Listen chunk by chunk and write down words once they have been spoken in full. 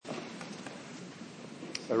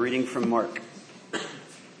A reading from Mark.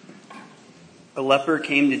 A leper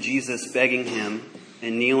came to Jesus begging him,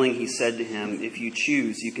 and kneeling he said to him, "If you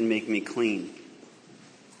choose, you can make me clean."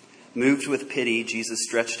 Moved with pity, Jesus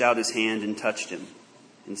stretched out his hand and touched him,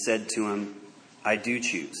 and said to him, "I do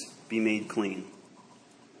choose, be made clean."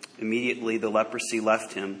 Immediately the leprosy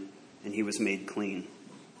left him, and he was made clean.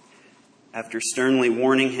 After sternly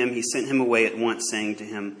warning him, he sent him away at once, saying to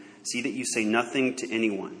him, "See that you say nothing to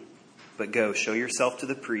anyone, but go, show yourself to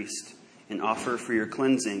the priest, and offer for your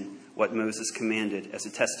cleansing what Moses commanded as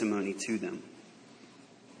a testimony to them."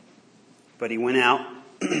 But he went out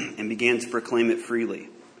and began to proclaim it freely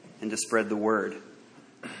and to spread the word,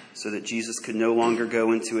 so that Jesus could no longer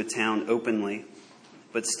go into a town openly,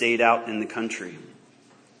 but stayed out in the country.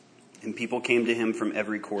 And people came to him from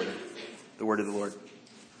every quarter. The word of the Lord.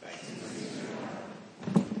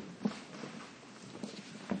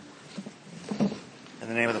 In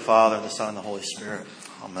the name of the Father, and the Son, and the Holy Spirit.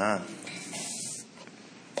 Amen.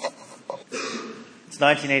 It's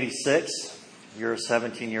 1986. You're a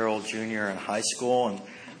 17-year-old junior in high school, and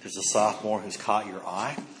there's a sophomore who's caught your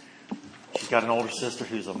eye. She's got an older sister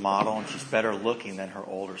who's a model, and she's better looking than her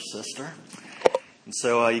older sister. And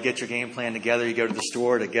so you get your game plan together. You go to the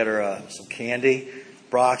store to get her some candy,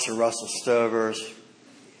 Brock's or Russell Stover's.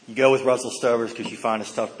 You go with Russell Stover's because you find a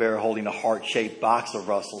stuffed bear holding a heart-shaped box of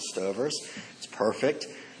Russell Stover's. It's perfect.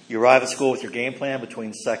 You arrive at school with your game plan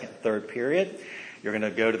between second and third period. You're going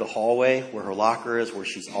to go to the hallway where her locker is, where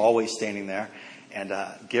she's always standing there, and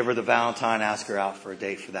give her the Valentine, ask her out for a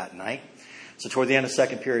date for that night. So toward the end of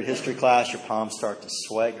second period history class, your palms start to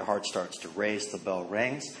sweat, your heart starts to race, the bell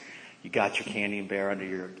rings. You got your candy and bear under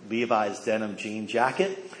your Levi's denim jean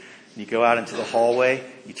jacket. You go out into the hallway,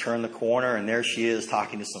 you turn the corner, and there she is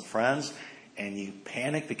talking to some friends. And you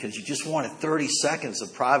panic because you just wanted 30 seconds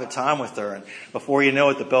of private time with her. And before you know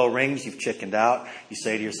it, the bell rings, you've chickened out. You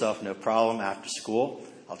say to yourself, "No problem, after school,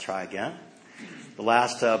 I'll try again." The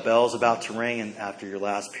last bell's about to ring, and after your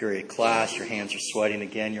last period class, your hands are sweating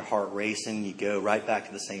again, your heart racing. You go right back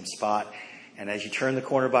to the same spot. And as you turn the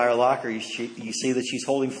corner by her locker, you see that she's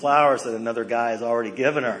holding flowers that another guy has already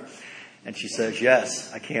given her. And she says,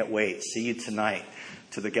 "Yes, I can't wait. See you tonight."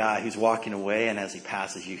 To the guy who's walking away, and as he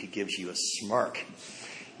passes you, he gives you a smirk.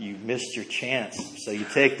 You missed your chance. So you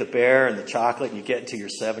take the bear and the chocolate, and you get into your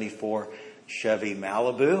 74 Chevy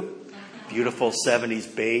Malibu. Beautiful 70s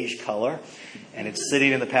beige color. And it's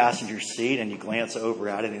sitting in the passenger seat, and you glance over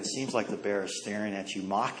at it, and it seems like the bear is staring at you,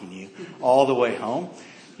 mocking you all the way home.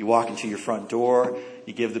 You walk into your front door.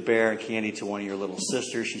 You give the bear and candy to one of your little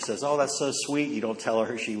sisters. She says, "Oh, that's so sweet." You don't tell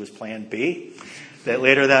her she was plan B. That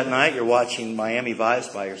later that night, you're watching Miami Vice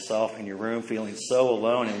by yourself in your room, feeling so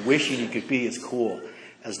alone and wishing you could be as cool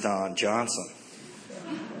as Don Johnson.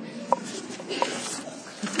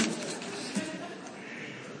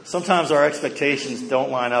 Sometimes our expectations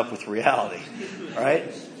don't line up with reality, right?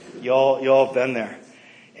 You all have been there.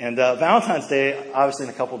 And Valentine's Day, obviously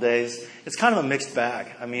in a couple days, it's kind of a mixed bag.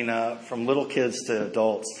 I mean, from little kids to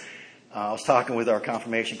adults. I was talking with our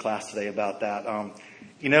confirmation class today about that.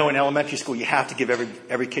 In elementary school, you have to give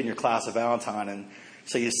every kid in your class a Valentine. And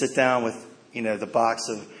so you sit down with, the box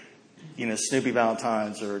of, Snoopy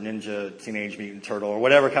Valentines or Ninja Teenage Mutant Turtle or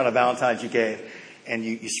whatever kind of Valentines you gave. And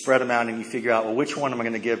you spread them out and you figure out, well, which one am I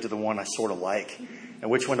going to give to the one I sort of like?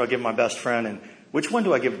 And which one do I give my best friend? And which one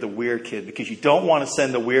do I give to the weird kid? Because you don't want to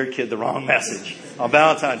send the weird kid the wrong message on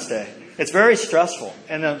Valentine's Day. It's very stressful.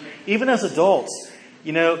 And even as adults,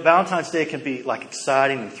 Valentine's Day can be like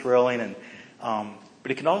exciting and thrilling and, but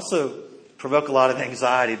it can also provoke a lot of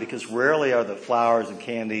anxiety because rarely are the flowers and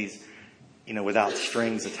candies, without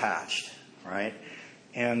strings attached, right?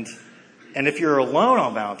 And if you're alone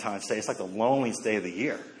on Valentine's Day, it's like the loneliest day of the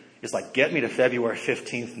year. It's like, get me to February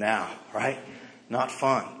 15th now, right? Not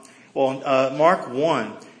fun. Well, in Mark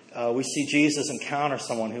 1, we see Jesus encounter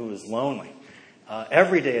someone who was lonely.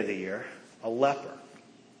 Every day of the year, a leper.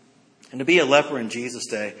 And to be a leper in Jesus'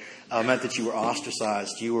 day meant that you were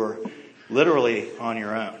ostracized. You were literally on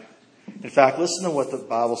your own. In fact, listen to what the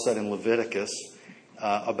Bible said in Leviticus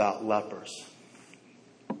about lepers.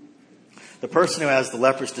 "The person who has the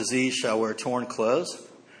leprous disease shall wear torn clothes.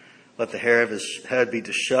 Let the hair of his head be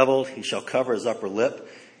disheveled. He shall cover his upper lip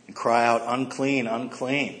and cry out, 'Unclean,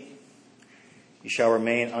 unclean.' He shall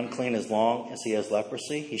remain unclean as long as he has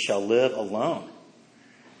leprosy. He shall live alone.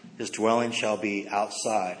 His dwelling shall be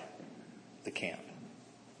outside the camp."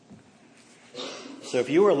 So if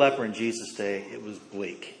you were a leper in Jesus' day, it was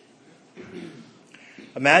bleak.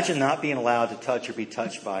 Imagine not being allowed to touch or be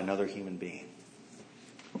touched by another human being.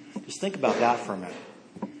 Just think about that for a minute.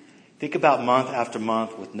 Think about month after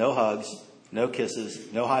month with no hugs, no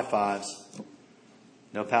kisses, no high fives,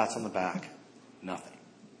 No pats on the back. Nothing.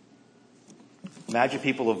 Imagine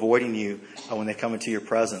people avoiding you when they come into your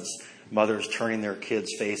presence. Mothers turning their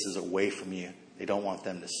kids' faces away from you. They don't want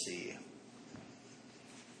them to see you.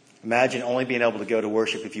 Imagine only being able to go to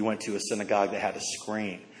worship if you went to a synagogue that had a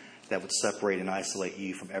screen that would separate and isolate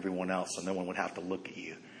you from everyone else so no one would have to look at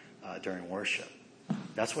you during worship.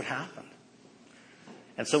 That's what happened.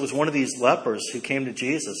 And so it was one of these lepers who came to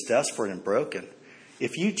Jesus, desperate and broken.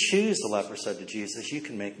 If you choose, the leper said to Jesus, you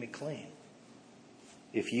can make me clean.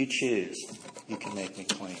 If you choose, you can make me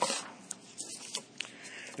clean.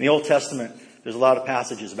 In the Old Testament, there's a lot of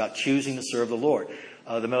passages about choosing to serve the Lord.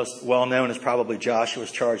 The most well-known is probably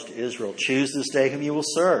Joshua's charge to Israel. Choose this day whom you will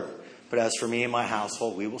serve. But as for me and my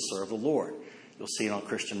household, we will serve the Lord. You'll see it on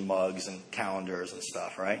Christian mugs and calendars and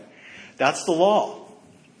stuff, right? That's the law.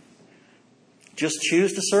 Just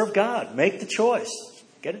choose to serve God. Make the choice.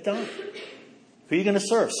 Get it done. Who are you going to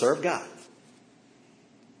serve? Serve God.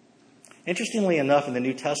 Interestingly enough, in the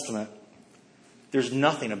New Testament, there's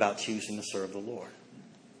nothing about choosing to serve the Lord.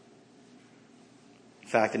 In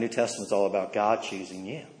fact, the New Testament is all about God choosing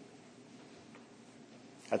you.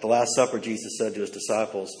 At the Last Supper, Jesus said to his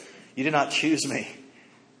disciples, you did not choose me.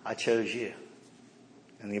 I chose you.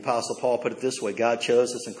 And the Apostle Paul put it this way, God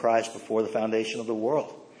chose us in Christ before the foundation of the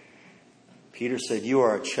world. Peter said, you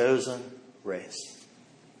are a chosen race.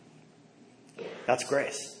 That's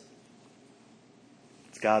grace.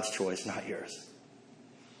 It's God's choice, not yours.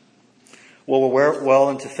 Well, we're well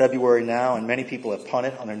into February now, and many people have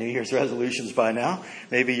punted on their New Year's resolutions by now.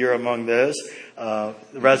 Maybe you're among those. The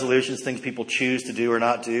resolutions, things people choose to do or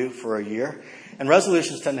not do for a year. And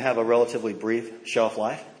resolutions tend to have a relatively brief shelf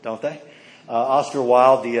life, don't they? Oscar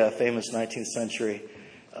Wilde, the famous 19th century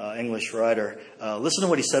English writer, listen to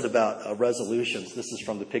what he said about resolutions. This is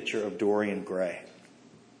from The Picture of Dorian Gray.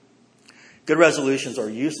 Good resolutions are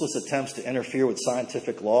useless attempts to interfere with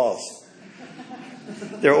scientific laws.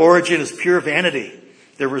 Their origin is pure vanity.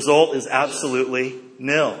 Their result is absolutely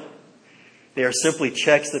nil. They are simply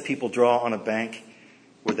checks that people draw on a bank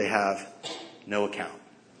where they have no account.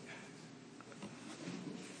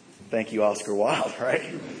 Thank you, Oscar Wilde, right?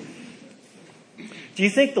 Do you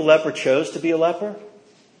think the leper chose to be a leper?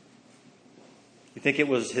 You think it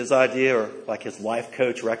was his idea or like his life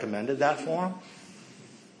coach recommended that for him?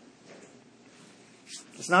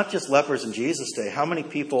 It's not just lepers in Jesus' day. How many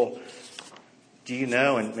people do you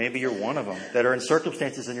know, and maybe you're one of them, that are in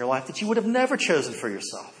circumstances in your life that you would have never chosen for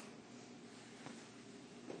yourself?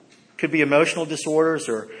 Could be emotional disorders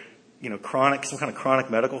or, chronic, some kind of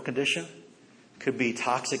chronic medical condition. Could be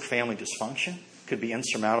toxic family dysfunction. Could be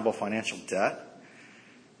insurmountable financial debt.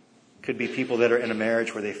 Could be people that are in a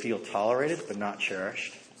marriage where they feel tolerated but not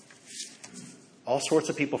cherished. All sorts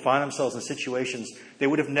of people find themselves in situations they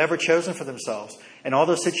would have never chosen for themselves. And all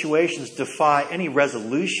those situations defy any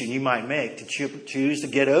resolution you might make to choose to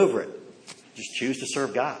get over it. Just choose to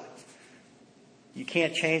serve God. You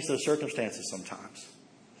can't change those circumstances sometimes.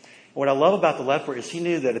 What I love about the leper is he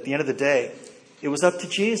knew that at the end of the day, it was up to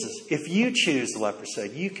Jesus. If you choose, the leper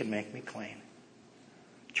said, you can make me clean.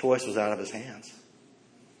 Choice was out of his hands.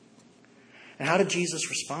 And how did Jesus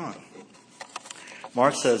respond?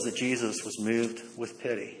 Mark says that Jesus was moved with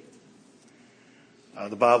pity.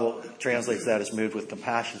 The Bible translates that as moved with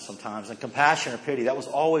compassion sometimes. And compassion or pity, that was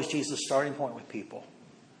always Jesus' starting point with people.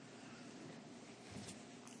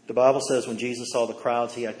 The Bible says when Jesus saw the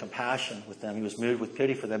crowds, he had compassion with them. He was moved with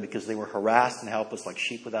pity for them because they were harassed and helpless like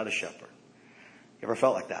sheep without a shepherd. You ever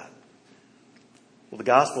felt like that? Well, the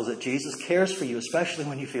gospel is that Jesus cares for you, especially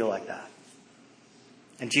when you feel like that.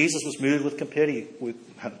 And Jesus was moved with pity.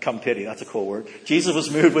 That's a cool word. Jesus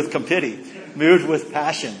was moved with pity, moved with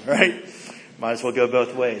passion, right? Might as well go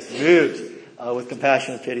both ways. Moved with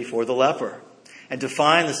compassion and pity for the leper. And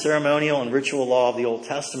defying the ceremonial and ritual law of the Old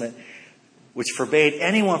Testament, which forbade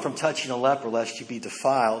anyone from touching a leper lest you be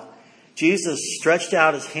defiled, Jesus stretched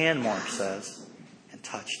out his hand, Mark says, and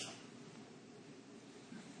touched him.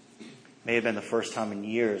 May have been the first time in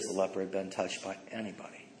years the leper had been touched by anybody.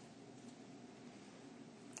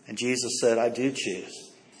 And Jesus said, I do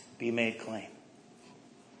choose. Be made clean.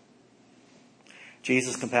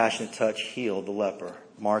 Jesus' compassionate touch healed the leper.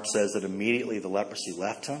 Mark says that immediately the leprosy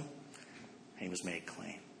left him and he was made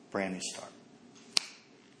clean. Brand new start.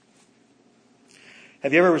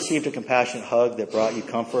 Have you ever received a compassionate hug that brought you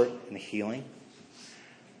comfort and healing?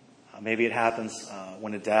 Maybe it happens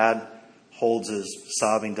when a dad holds his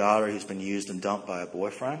sobbing daughter who's been used and dumped by a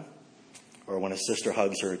boyfriend. Or when a sister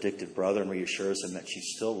hugs her addicted brother and reassures him that she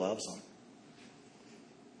still loves him.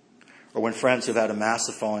 Or when friends who've had a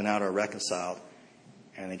massive falling out are reconciled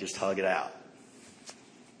and they just hug it out.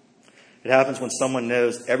 It happens when someone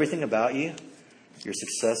knows everything about you your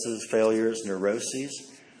successes, failures,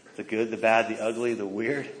 neuroses, the good, the bad, the ugly, the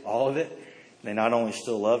weird, all of it. They not only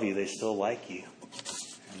still love you, they still like you.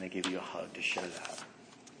 And they give you a hug to show that.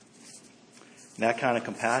 And that kind of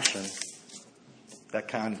compassion, that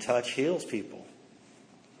kind of touch heals people.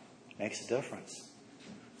 Makes a difference.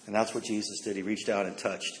 And that's what Jesus did. He reached out and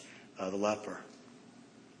touched the leper.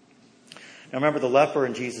 Now remember, the leper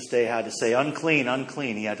in Jesus' day had to say, unclean,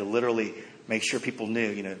 unclean. He had to literally make sure people knew,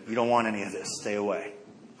 you don't want any of this. Stay away.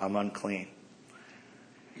 I'm unclean.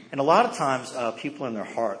 And a lot of times, people in their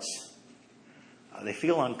hearts, they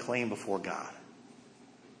feel unclean before God.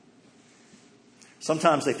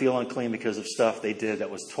 Sometimes they feel unclean because of stuff they did that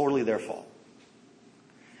was totally their fault.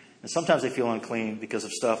 And sometimes they feel unclean because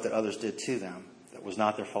of stuff that others did to them that was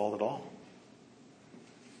not their fault at all.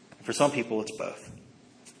 And for some people, it's both.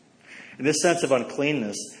 And this sense of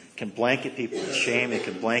uncleanness can blanket people with shame. It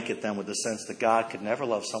can blanket them with the sense that God could never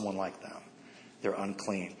love someone like them. They're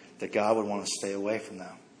unclean. That God would want to stay away from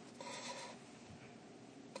them.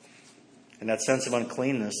 And that sense of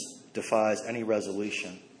uncleanness defies any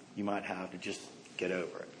resolution you might have to just get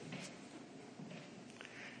over it.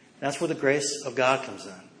 That's where the grace of God comes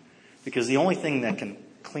in. Because the only thing that can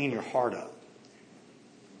clean your heart up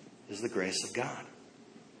is the grace of God.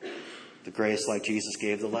 The grace like Jesus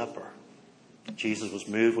gave the leper. Jesus was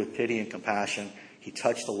moved with pity and compassion. He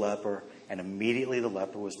touched the leper, and immediately the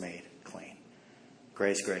leper was made clean.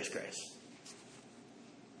 Grace, grace, grace.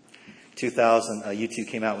 2000, U2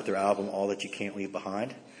 came out with their album, All That You Can't Leave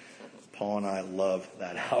Behind. Paul and I love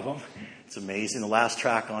that album. It's amazing. The last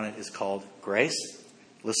track on it is called Grace.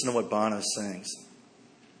 Listen to what Bono sings.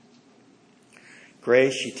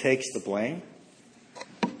 Grace, she takes the blame.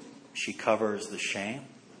 She covers the shame.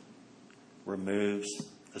 Removes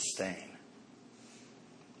the stain.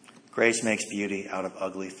 Grace makes beauty out of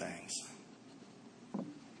ugly things.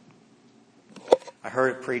 I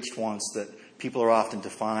heard it preached once that people are often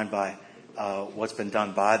defined by what's been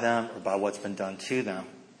done by them or by what's been done to them.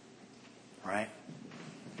 Right?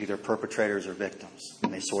 Either perpetrators or victims.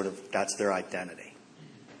 And that's their identity.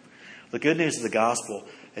 The good news of the gospel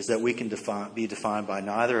is that we can be defined by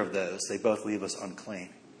neither of those. They both leave us unclean.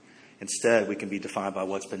 Instead, we can be defined by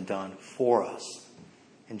what's been done for us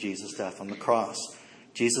in Jesus' death on the cross.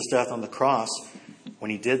 Jesus' death on the cross, when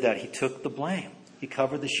he did that, he took the blame. He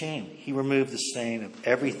covered the shame. He removed the stain of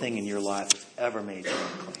everything in your life that's ever made you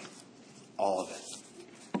unclean. All of it.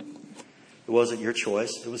 It wasn't your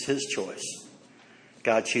choice. It was his choice.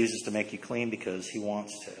 God chooses to make you clean because he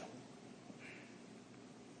wants to.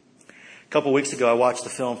 A couple weeks ago, I watched the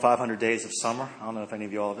film 500 Days of Summer. I don't know if any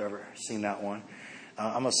of you all have ever seen that one.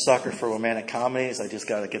 I'm a sucker for romantic comedies. I just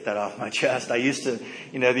got to get that off my chest. I used to,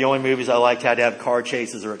 the only movies I liked had to have car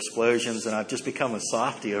chases or explosions, and I've just become a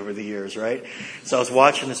softie over the years, right? So I was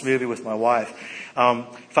watching this movie with my wife.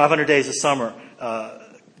 500 Days of Summer.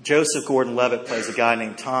 Joseph Gordon-Levitt plays a guy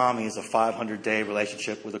named Tom. He has a 500-day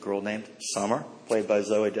relationship with a girl named Summer, played by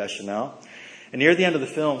Zooey Deschanel. And near the end of the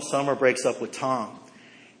film, Summer breaks up with Tom.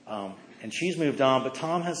 And she's moved on, but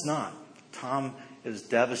Tom has not. Tom is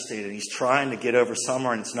devastated. He's trying to get over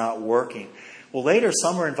Summer, and it's not working. Well, later,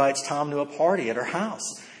 Summer invites Tom to a party at her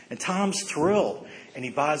house. And Tom's thrilled. And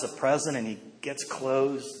he buys a present, and he gets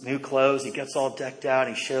clothes, new clothes. He gets all decked out.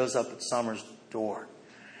 He shows up at Summer's door.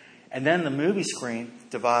 And then the movie screen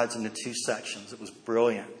divides into two sections. It was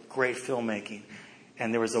brilliant. Great filmmaking.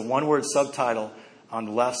 And there was a one-word subtitle on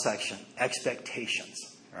the left section, Expectations.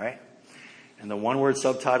 Right? And the one-word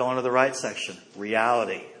subtitle under the right section,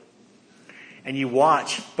 Reality. And you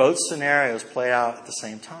watch both scenarios play out at the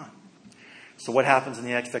same time. So what happens in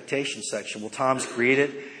the expectation section? Well, Tom's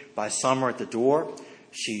greeted by Summer at the door.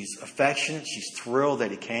 She's affectionate. She's thrilled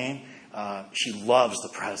that he came. She loves the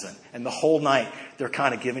present. And the whole night, they're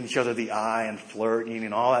kind of giving each other the eye and flirting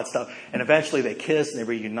and all that stuff. And eventually they kiss and they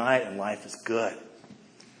reunite and life is good.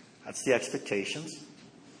 That's the expectations.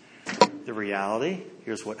 The reality,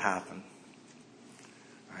 here's what happened.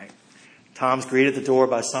 Tom's greeted at the door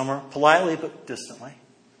by Summer, politely but distantly.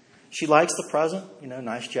 She likes the present,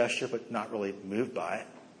 nice gesture, but not really moved by it.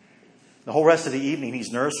 The whole rest of the evening, he's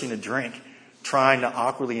nursing a drink, trying to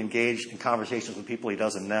awkwardly engage in conversations with people he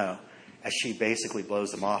doesn't know, as she basically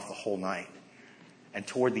blows him off the whole night. And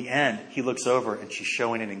toward the end, he looks over and she's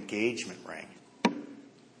showing an engagement ring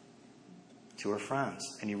to her friends.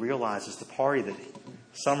 And he realizes the party that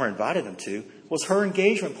Summer invited him to was her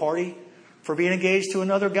engagement party for being engaged to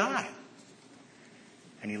another guy.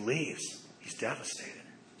 And he leaves. He's devastated.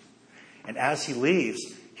 And as he leaves,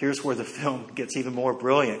 here's where the film gets even more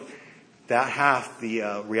brilliant. That half,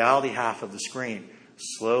 the reality half of the screen,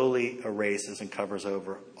 slowly erases and covers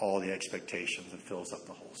over all the expectations and fills up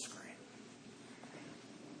the whole screen.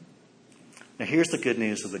 Now here's the good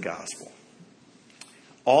news of the gospel.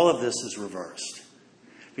 All of this is reversed.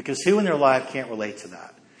 Because who in their life can't relate to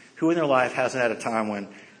that? Who in their life hasn't had a time when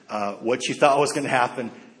what you thought was going to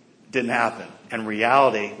happen didn't happen, and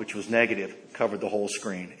reality, which was negative, covered the whole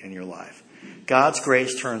screen in your life? God's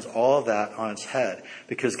grace turns all of that on its head,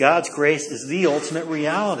 because God's grace is the ultimate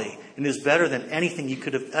reality and is better than anything you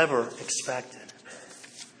could have ever expected.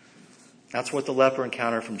 That's what the leper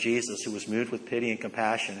encountered from Jesus, who was moved with pity and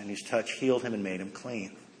compassion, and whose touch healed him and made him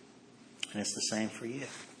clean. And it's the same for you.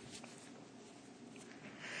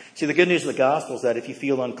 See, the good news of the gospel is that if you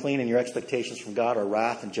feel unclean and your expectations from God are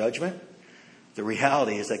wrath and judgment, the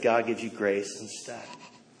reality is that God gives you grace instead.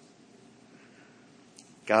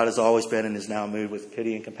 God has always been and is now moved with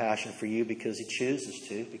pity and compassion for you because he chooses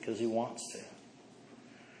to, because he wants to.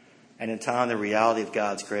 And in time, the reality of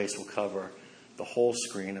God's grace will cover the whole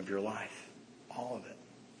screen of your life. All of it.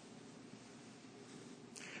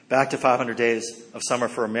 Back to 500 Days of Summer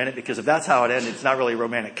for a minute, because if that's how it ended, it's not really a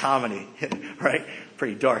romantic comedy, right?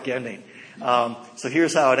 Pretty dark ending. So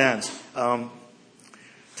here's how it ends.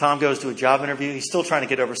 Tom goes to a job interview. He's still trying to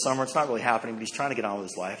get over summer. It's not really happening, but he's trying to get on with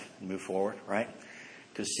his life and move forward, right?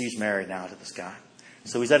 Because she's married now to this guy.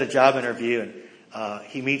 So he's at a job interview, and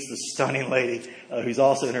he meets this stunning lady who's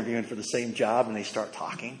also interviewing for the same job, and they start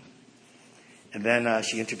talking. And then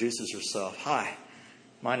she introduces herself. Hi,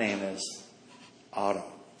 my name is Autumn.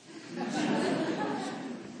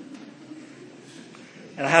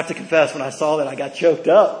 And I have to confess, when I saw that, I got choked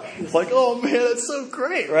up. It's like, oh man, that's so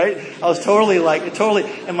great, right? I was totally,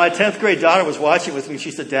 and my 10th grade daughter was watching with me.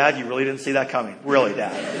 She said, Dad, you really didn't see that coming. Really,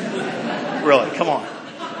 Dad? Really, come on.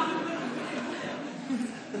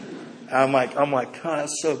 I'm like, God,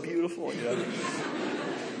 that's so beautiful, you know?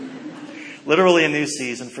 Literally a new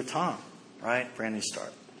season for Tom, right? Brand new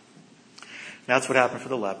start. And that's what happened for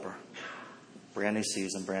the leper. Brand new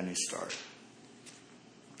season, brand new start.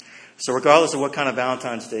 So regardless of what kind of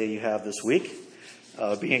Valentine's Day you have this week,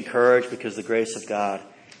 be encouraged, because the grace of God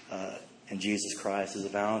and Jesus Christ is a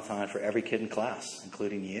Valentine for every kid in class,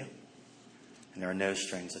 including you. And there are no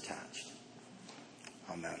strings attached.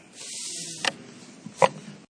 Amen.